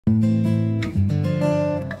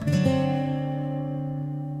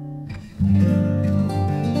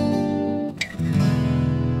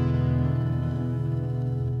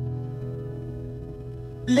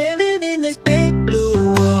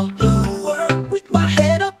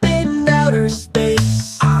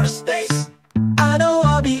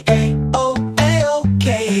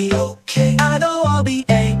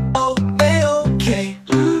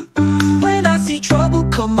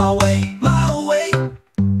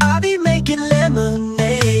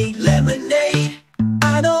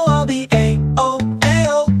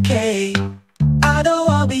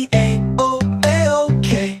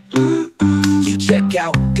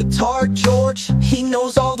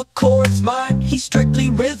he's strictly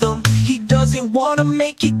rhythm. He doesn't wanna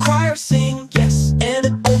make you cry or sing. Yes, and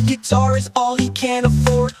an old guitar is all he can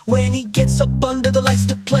afford when he gets up under the lights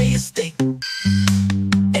to play his thing.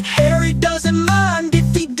 And Harry doesn't mind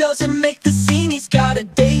if he doesn't make the scene. He's got a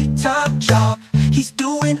daytime job, he's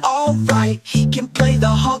doing alright. He can play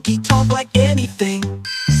the honky-tonk like anything,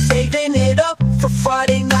 saving it up for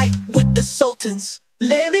Friday night with the Sultans.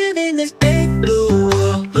 Living in this big blue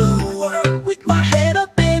world, with my head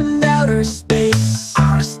up in outer space.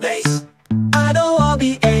 I know I'll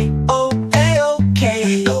be A-O-A-OK.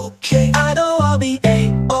 I know I'll be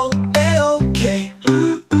A-O-A-OK.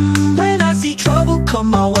 When I see trouble come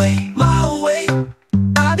my way,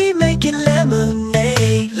 I'll be making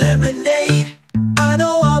lemonade. I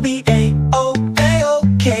know I'll be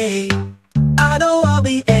A-O-A-OK. I know I'll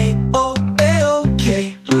be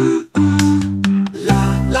A-O-A-OK. La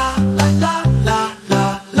la la la la la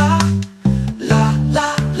la la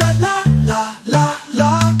la la la la la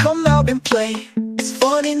la. Come out and play, it's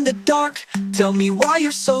fun in the dark. Tell me why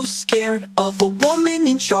you're so scared of a woman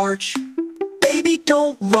in charge. Baby,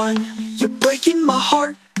 don't run, you're breaking my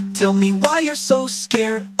heart. Tell me why you're so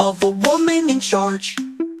scared of a woman in charge.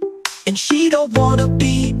 And she don't wanna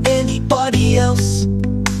be anybody else.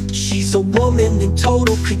 She's a woman in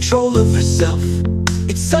total control of herself.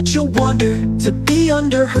 It's such a wonder to be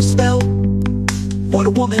under her spell. What a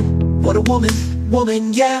woman,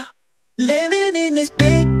 woman, yeah. Living in this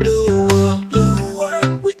big blue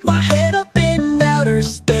world, with my head up